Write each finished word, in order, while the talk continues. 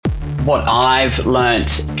what I've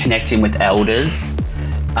learnt connecting with elders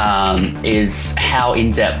is how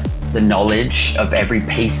in-depth the knowledge of every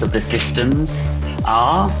piece of the systems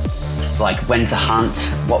are. Like when to hunt,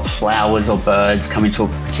 what flowers or birds come into a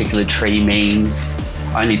particular tree means,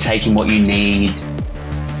 only taking what you need,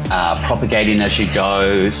 propagating as you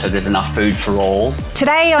go so there's enough food for all.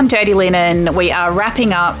 Today on Dirty Linen, we are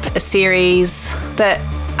wrapping up a series that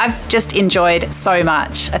I've just enjoyed so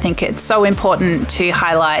much. I think it's so important to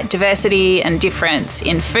highlight diversity and difference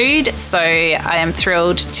in food. So I am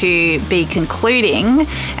thrilled to be concluding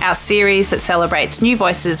our series that celebrates new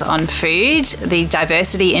voices on food, the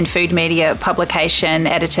Diversity in Food Media publication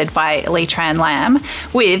edited by Lee Tran Lam,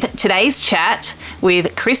 with today's chat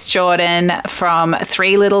with Chris Jordan from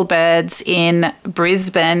Three Little Birds in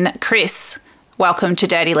Brisbane. Chris, welcome to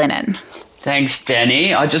Dirty Linen. Thanks,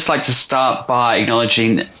 Danny. I'd just like to start by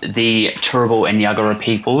acknowledging the Turrbal and Yagara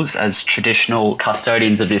peoples as traditional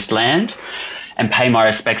custodians of this land and pay my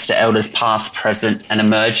respects to elders past, present and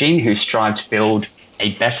emerging who strive to build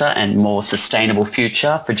a better and more sustainable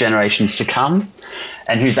future for generations to come,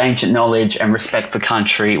 and whose ancient knowledge and respect for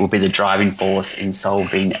country will be the driving force in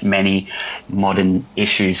solving many modern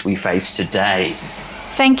issues we face today.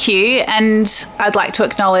 Thank you, and I'd like to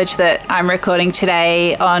acknowledge that I'm recording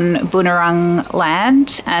today on Boonwurrung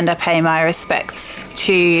land, and I pay my respects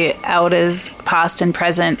to elders past and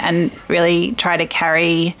present and really try to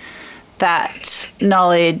carry that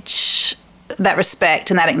knowledge, that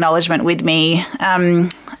respect and that acknowledgement with me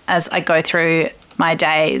as I go through my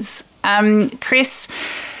days. Chris,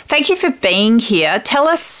 thank you for being here. Tell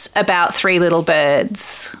us about Three Little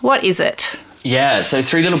Birds. What is it? Yeah, so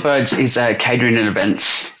Three Little Birds is a catering and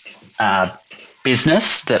events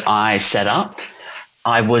business that I set up.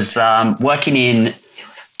 I was working in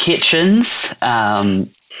kitchens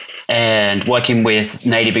and working with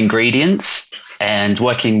native ingredients and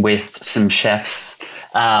working with some chefs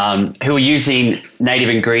who were using native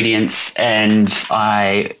ingredients, and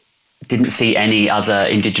I didn't see any other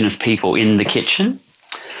Indigenous people in the kitchen.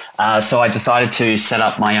 So I decided to set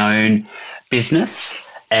up my own business,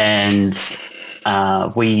 and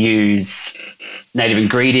we use native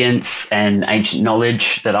ingredients and ancient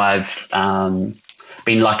knowledge that I've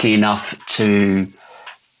been lucky enough to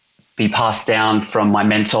be passed down from my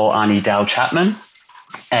mentor, Arnie Dale Chapman.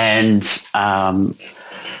 And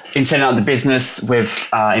in setting up the business, we've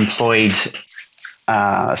employed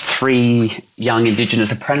 3 young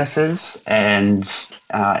Indigenous apprentices, and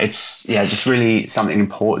it's just really something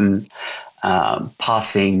important,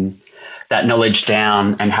 passing that knowledge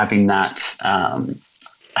down and having that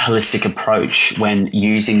holistic approach when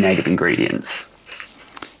using native ingredients.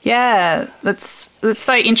 Yeah, that's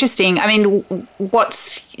so interesting. I mean,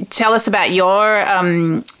 tell us about your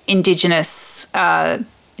Indigenous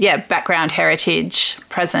background, heritage,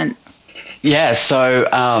 present. Yeah, so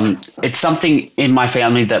it's something in my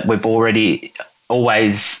family that we've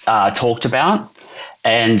always talked about,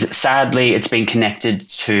 and sadly it's been connected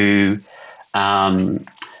to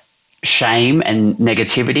shame and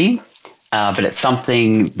negativity, but it's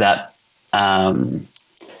something that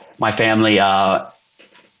my family are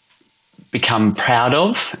become proud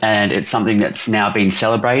of, and it's something that's now been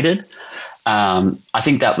celebrated. I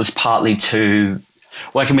think that was partly to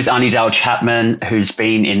working with Arnie Dale Chapman, who's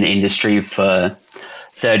been in the industry for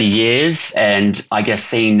 30 years, and I guess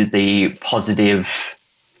seeing the positive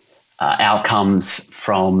outcomes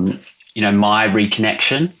from my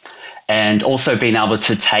reconnection, and also being able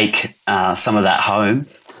to take some of that home.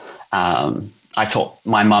 I taught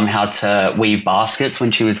my mum how to weave baskets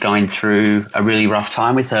when she was going through a really rough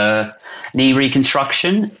time with her knee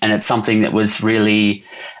reconstruction, and it's something that was really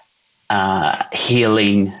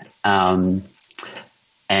healing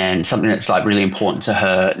and something that's like really important to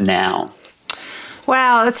her now.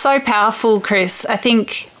 Wow, that's so powerful, Chris. I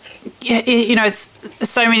think, it's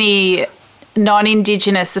so many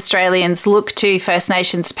non-Indigenous Australians look to First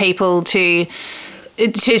Nations people to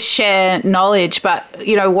share knowledge, but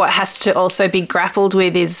what has to also be grappled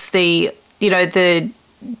with is the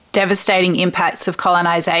devastating impacts of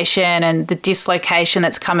colonisation and the dislocation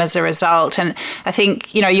that's come as a result. And I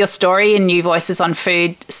think your story in New Voices on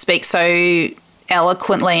Food speaks so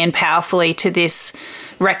eloquently and powerfully to this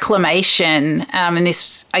reclamation and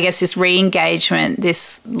this re-engagement,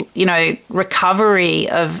 this recovery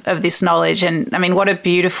of this knowledge. And I mean, what a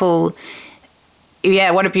beautiful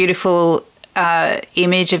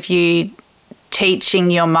image of you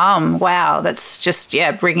teaching your mum. Wow, that's just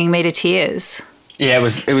bringing me to tears. Yeah,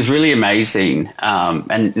 it was really amazing,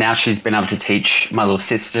 and now she's been able to teach my little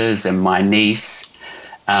sisters and my niece.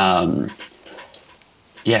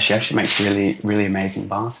 She actually makes really, really amazing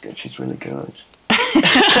baskets. She's really good.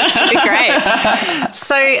 That's great.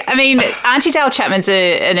 So, I mean, Auntie Dale Chapman's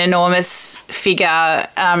an enormous figure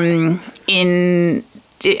in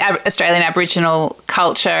Australian Aboriginal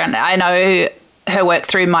culture, and I know her work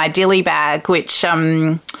through My Dilly Bag, which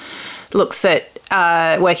looks at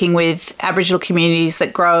working with Aboriginal communities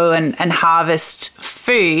that grow and harvest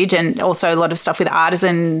food, and also a lot of stuff with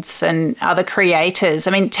artisans and other creators.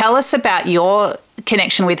 I mean, tell us about your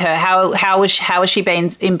connection with her. How has she been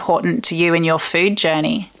important to you in your food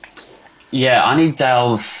journey? Yeah, Auntie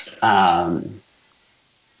Dale's kind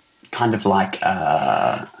of like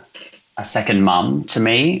a second mum to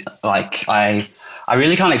me. Like I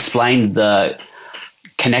really can't explain the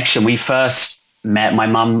connection. We first met, my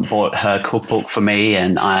mum bought her cookbook for me,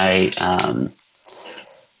 and I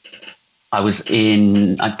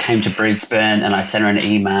came to Brisbane and I sent her an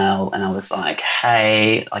email and I was like,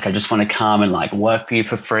 hey, like I just want to come and like work for you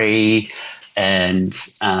for free, and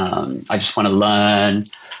I just want to learn.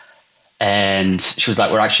 And she was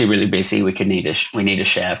like, we're actually really busy. We need a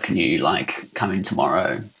chef. Can you like come in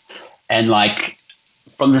tomorrow? And like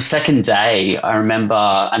from the second day, I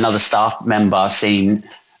remember another staff member seeing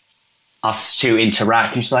us two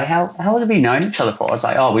interact, and she's like, how have we known each other for? I was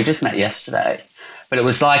like, oh, we just met yesterday. But it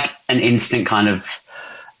was like an instant kind of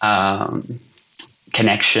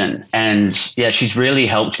connection. And yeah, she's really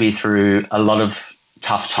helped me through a lot of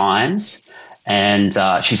tough times. And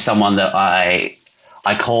she's someone that I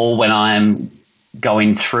call when I'm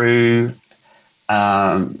going through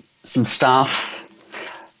some stuff.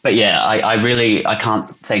 But yeah, I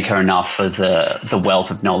can't thank her enough for the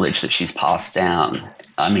wealth of knowledge that she's passed down.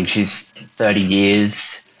 I mean, she's 30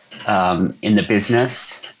 years in the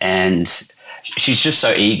business, and she's just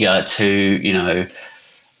so eager to, you know,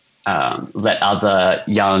 let other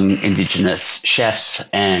young Indigenous chefs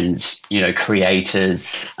and, you know,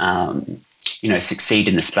 creators, you know, succeed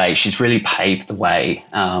in the space. She's really paved the way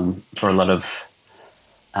for a lot of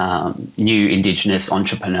new Indigenous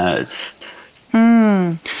entrepreneurs.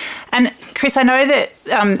 And Chris, I know that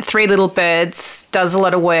Three Little Birds does a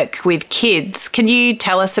lot of work with kids. Can you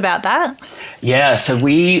tell us about that? Yeah, so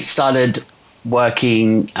we started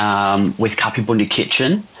working with Kapibunda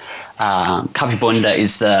Kitchen. Kapibunda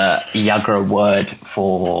is the Yuggera word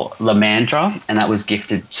for Lamandra, and that was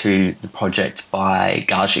gifted to the project by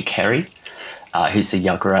Gaja Kerry, who's the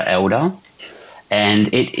Yuggera elder. And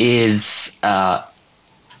it is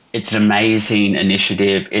it's an amazing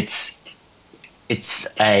initiative. It's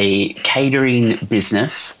a catering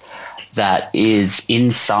business that is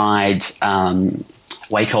inside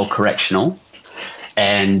Wacol Correctional,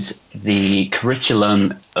 and the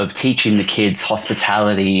curriculum of teaching the kids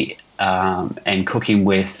hospitality and cooking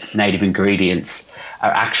with native ingredients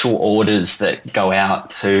are actual orders that go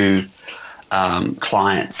out to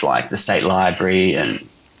clients like the State Library and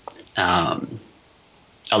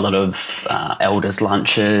a lot of elders'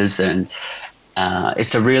 lunches, and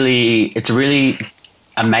it's a really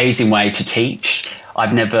amazing way to teach.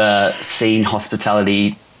 I've never seen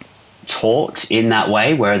hospitality taught in that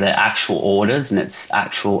way, where they're actual orders and it's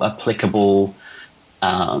actual applicable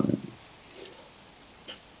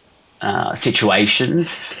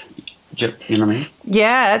situations. You know what I mean?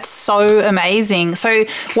 Yeah, it's so amazing. So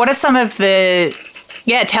what are some of the...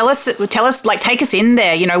 Yeah, tell us, like, take us in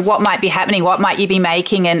there, you know, what might be happening, what might you be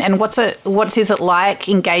making, and what is it like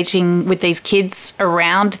engaging with these kids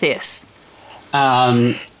around this?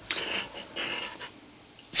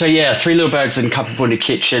 So yeah, Three Little Birds and Kapibunda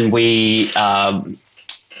Kitchen, we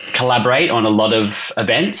collaborate on a lot of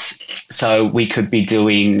events. So we could be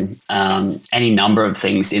doing any number of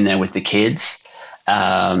things in there with the kids.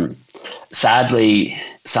 Sadly,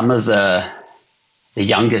 some of the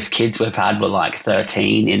youngest kids we've had were like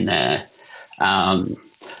 13 in there.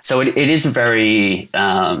 So it is a very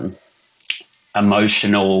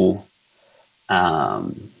emotional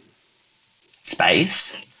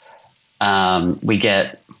space. We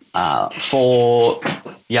get 4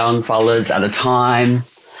 young fellas at a time,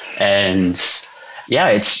 and yeah,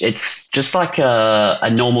 it's just like a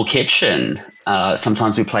normal kitchen.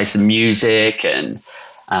 Sometimes we play some music, and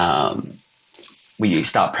we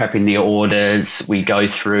start prepping the orders. We go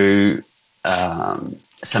through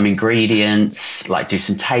some ingredients, like do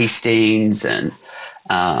some tastings, and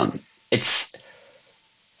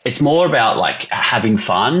it's more about like having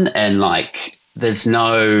fun, and like there's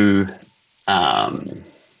no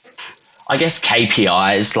I guess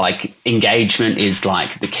KPIs. Like engagement is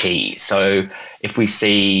like the key. So if we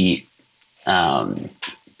see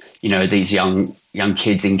you know, these young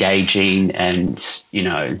kids engaging and, you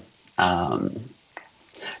know,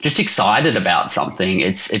 just excited about something,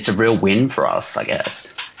 it's a real win for us, I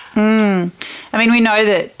guess. I mean, we know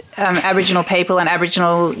that Aboriginal people and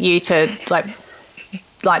Aboriginal youth are like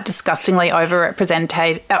disgustingly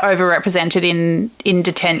overrepresented in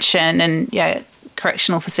detention and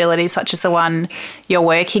correctional facilities such as the one you're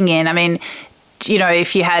working in. I mean,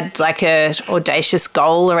 if you had like a audacious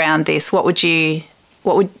goal around this, what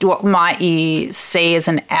might you see as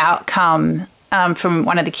an outcome from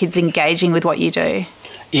one of the kids engaging with what you do?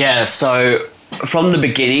 Yeah, so from the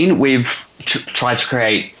beginning, we've tried to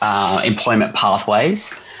create employment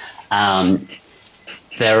pathways.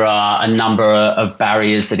 There are a number of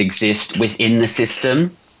barriers that exist within the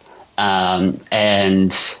system,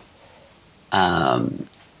 and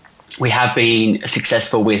we have been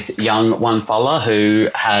successful with young Wanfala, who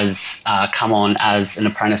has come on as an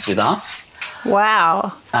apprentice with us.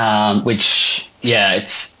 Wow. Which,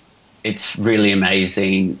 it's really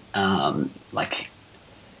amazing. I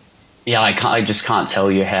just can't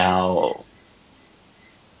tell you how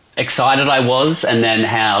excited I was, and then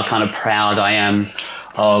how kind of proud I am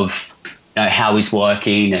of how he's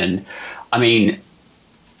working. And I mean,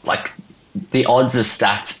 like, the odds are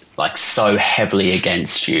stacked like so heavily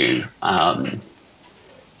against you,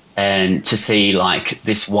 and to see like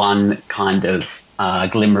this one kind of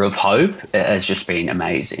glimmer of hope has just been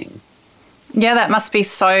amazing. Yeah, that must be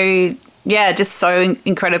so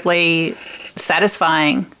incredibly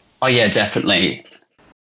satisfying. Oh yeah, definitely.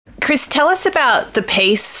 Chris, tell us about the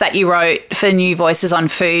piece that you wrote for New Voices on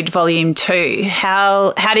Food, Volume 2.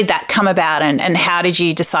 How did that come about, and how did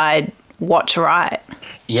you decide what to write?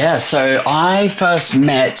 Yeah, so I first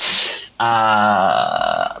met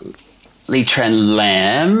Lee Tren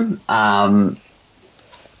Lam, I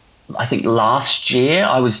think last year.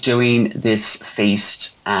 I was doing this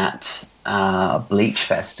feast at Bleach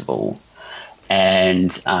Festival,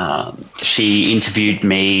 and she interviewed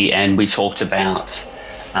me, and we talked about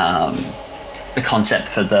the concept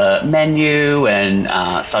for the menu, and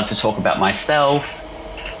started to talk about myself.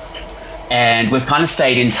 And we've kind of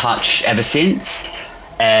stayed in touch ever since.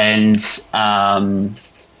 And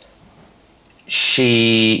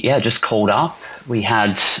she just called up. We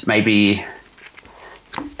had maybe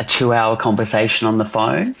a 2-hour conversation on the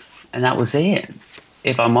phone, and that was it,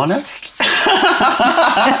 if I'm honest.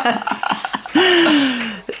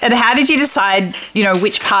 And how did you decide,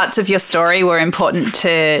 which parts of your story were important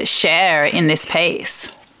to share in this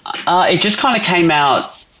piece? It just kind of came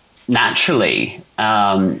out naturally.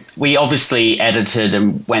 We obviously edited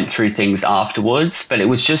and went through things afterwards, but it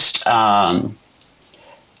was just,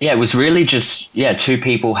 it was really just, two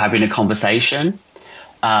people having a conversation.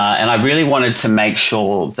 And I really wanted to make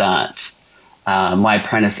sure that my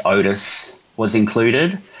apprentice Otis was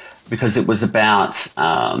included, because it was about,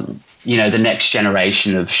 the next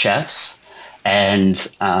generation of chefs.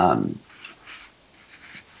 And I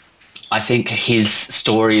think his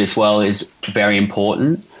story as well is very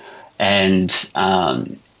important. And,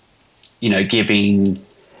 giving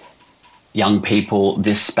young people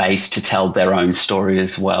this space to tell their own story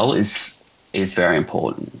as well is very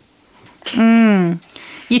important.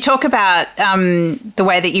 You talk about the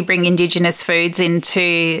way that you bring Indigenous foods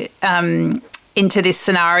into this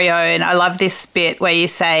scenario, and I love this bit where you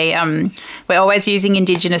say, we're always using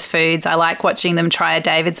Indigenous foods. I like watching them try a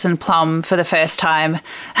Davidson plum for the first time.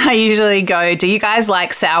 I usually go, do you guys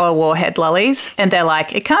like sour warhead lollies? And they're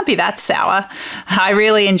like, it can't be that sour. I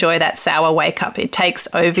really enjoy that sour wake up. It takes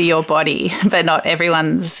over your body, but not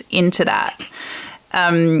everyone's into that.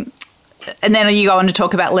 And then you go on to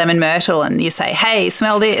talk about lemon myrtle, and you say, hey,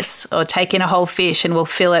 smell this, or take in a whole fish and we'll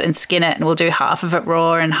fill it and skin it, and we'll do half of it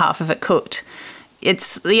raw and half of it cooked.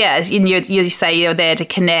 It's, you say you're there to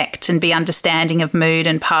connect and be understanding of mood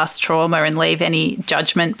and past trauma and leave any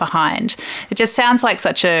judgment behind. It just sounds like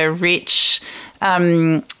such a rich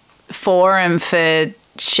forum for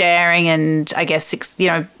sharing and, I guess,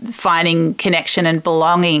 finding connection and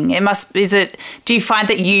belonging. Do you find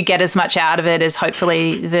that you get as much out of it as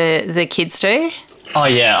hopefully the kids do? Oh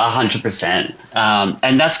yeah, 100%.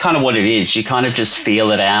 And that's kind of what it is. You kind of just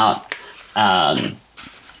feel it out.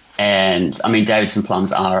 And I mean, Davidson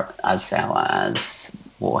plums are as sour as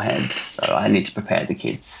warheads, so I need to prepare the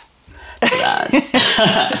kids for that.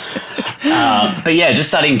 But yeah, just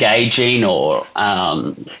start engaging, or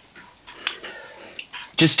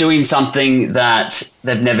just doing something that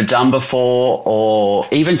they've never done before, or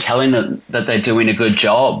even telling them that they're doing a good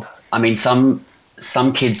job. I mean, some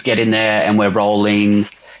kids get in there and we're rolling,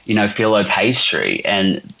 phyllo pastry,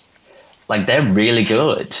 and like they're really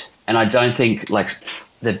good. And I don't think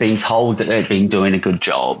they've been told that they've been doing a good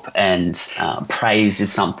job, and praise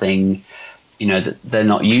is something, that they're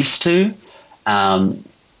not used to.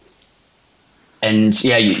 and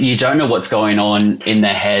yeah, you don't know what's going on in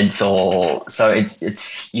their heads, or so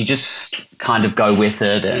it's you just kind of go with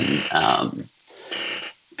it and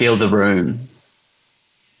feel the room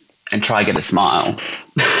and try to get a smile.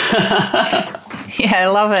 Yeah, I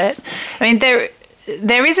love it. I mean,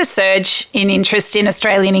 there is a surge in interest in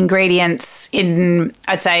Australian ingredients in,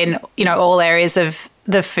 I'd say, in all areas of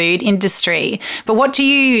the food industry. But what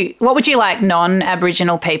would you like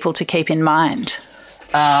non-Aboriginal people to keep in mind?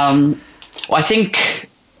 Well, I think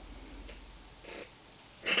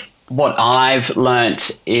what I've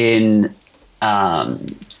learnt in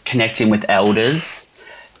connecting with elders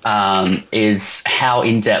is how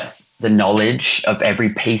in-depth the knowledge of every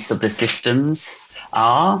piece of the systems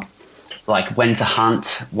are, like when to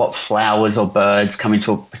hunt, what flowers or birds come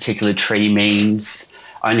into a particular tree means,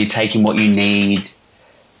 only taking what you need,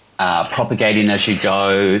 propagating as you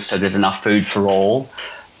go so there's enough food for all.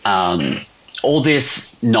 All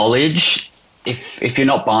this knowledge, if you're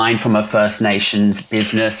not buying from a First Nations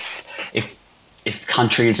business, if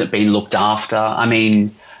country isn't being looked after, I mean,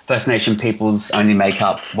 First Nation peoples only make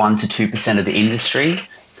up 1 to 2% of the industry.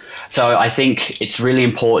 So I think it's really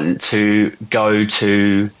important to go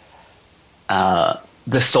to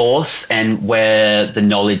the source and where the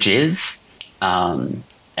knowledge is, and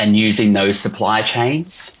using those supply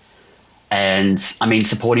chains. And I mean,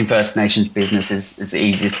 supporting First Nations businesses is the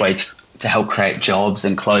easiest way to help create jobs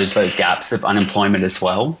and close those gaps of unemployment as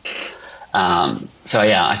well. So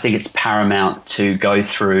yeah, I think it's paramount to go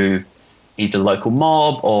through either local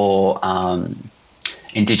mob or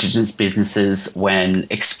Indigenous businesses when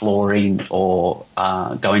exploring or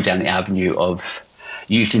going down the avenue of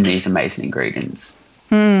using these amazing ingredients.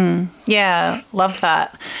 Yeah, love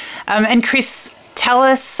that. And Chris, tell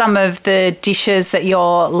us some of the dishes that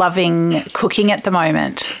you're loving cooking at the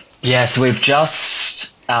moment. Yeah, so we've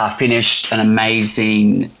just finished an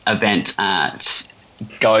amazing event at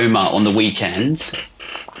Goma on the weekend,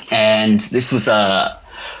 and this was a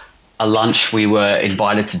lunch we were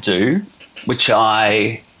invited to do, which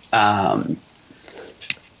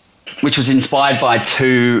was inspired by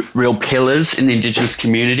two real pillars in the Indigenous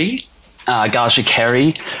community, Gaja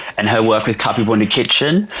Kerry and her work with Kapibunda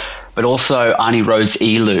Kitchen, but also Ani Rose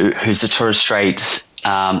Elu, who's a Torres Strait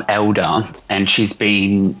elder, and she's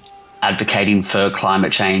been advocating for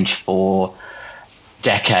climate change for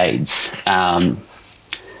decades. And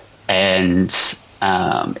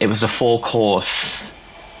it was a 4-course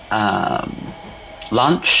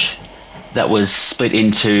lunch that was split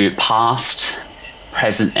into past,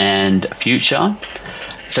 present, and future.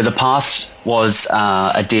 So the past was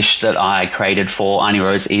a dish that I created for Ani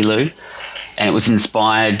Rose Elu, and it was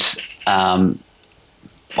inspired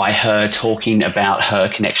by her talking about her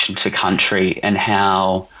connection to country and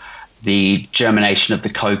how the germination of the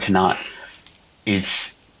coconut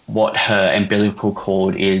is what her umbilical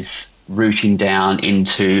cord is rooting down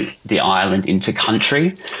into the island, into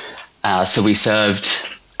country. So we served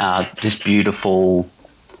this beautiful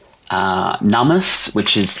namas,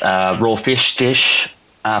 which is a raw fish dish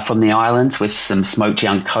from the islands with some smoked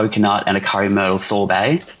young coconut and a curry myrtle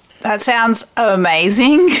sorbet. That sounds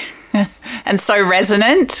amazing and so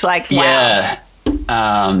resonant. Like, wow.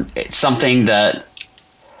 Yeah. It's something that,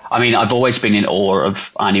 I mean, I've always been in awe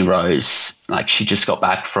of Ani Rose. Like, she just got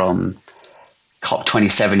back from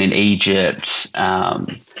COP27 in Egypt.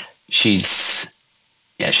 She's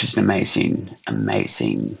an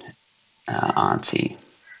amazing auntie.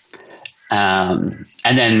 And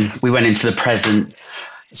then we went into the present.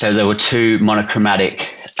 So there were two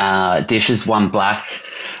monochromatic dishes, one black,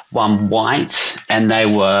 one white, and they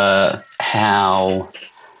were how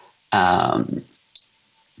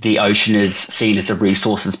the ocean is seen as a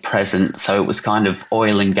resource as present. So it was kind of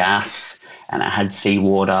oil and gas, and it had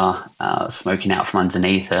seawater smoking out from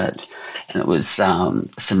underneath it. And it was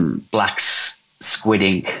some black squid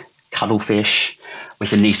ink cuttlefish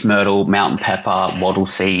with anise myrtle, mountain pepper, wattle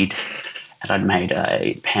seed, and I'd made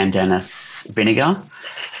a pandanus vinegar.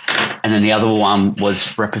 And then the other one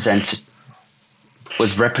was representing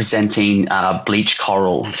bleached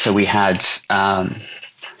coral. So we had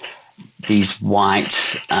these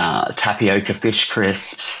white tapioca fish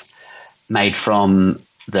crisps made from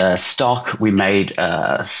the stock. We made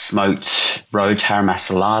smoked roe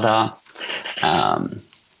taramasalada,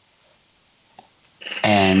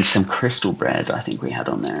 and some crystal bread I think we had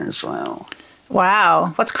on there as well.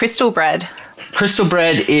 Wow. What's crystal bread? Crystal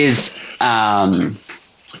bread is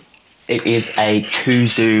it is a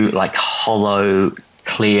kuzu, like hollow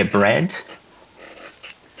clear bread.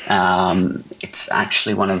 It's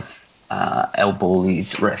actually one of El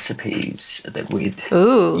Bali's recipes that we'd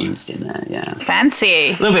used in there. Yeah. Fancy.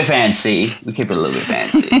 A little bit fancy. We keep it a little bit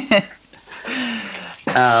fancy.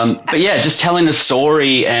 But yeah, just telling a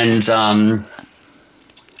story and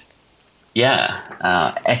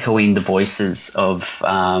echoing the voices of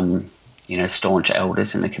staunch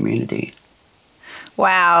elders in the community.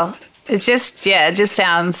 Wow. It just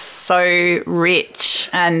sounds so rich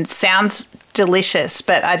and sounds delicious,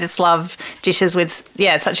 but I just love dishes with,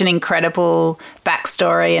 such an incredible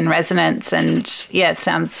backstory and resonance. And it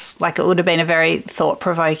sounds like it would have been a very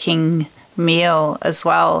thought-provoking meal as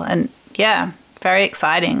well. And very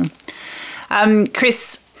exciting.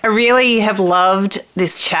 Chris, I really have loved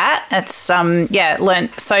this chat. It's, learned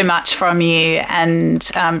so much from you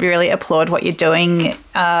and really applaud what you're doing.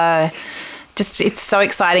 It's so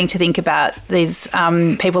exciting to think about these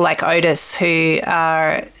people like Otis who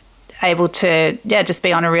are able to, just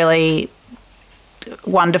be on a really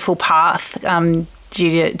wonderful path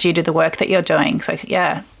due to the work that you're doing. So,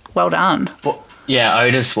 well done. Well,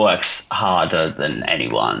 Otis works harder than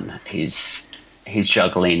anyone. He's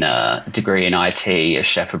juggling a degree in IT, a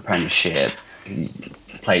chef apprenticeship. He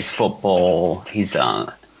plays football. He's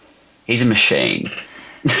a machine.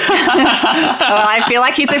 Well, I feel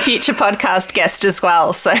like he's a future podcast guest as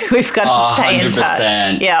well, so we've got to stay in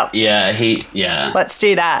touch. Yeah. Let's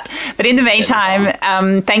do that. But in the meantime,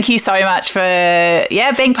 thank you so much for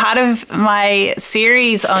being part of my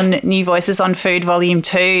series on New Voices on Food, Volume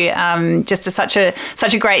 2. Such a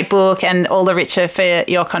great book, and all the richer for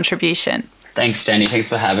your contribution. Thanks, Danny. Thanks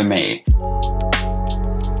for having me.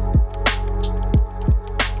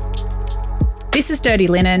 This is Dirty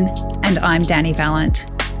Linen, and I'm Danny Vallant.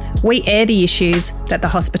 We air the issues that the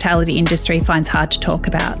hospitality industry finds hard to talk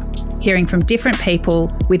about, hearing from different people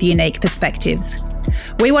with unique perspectives.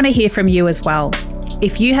 We want to hear from you as well.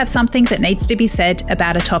 If you have something that needs to be said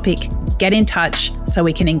about a topic, get in touch so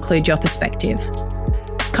we can include your perspective.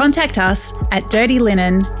 Contact us at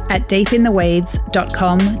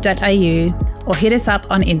dirtyLinen@deepintheweeds.com.au or hit us up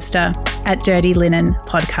on Insta at Dirty Linen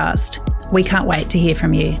Podcast. We can't wait to hear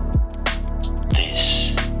from you. This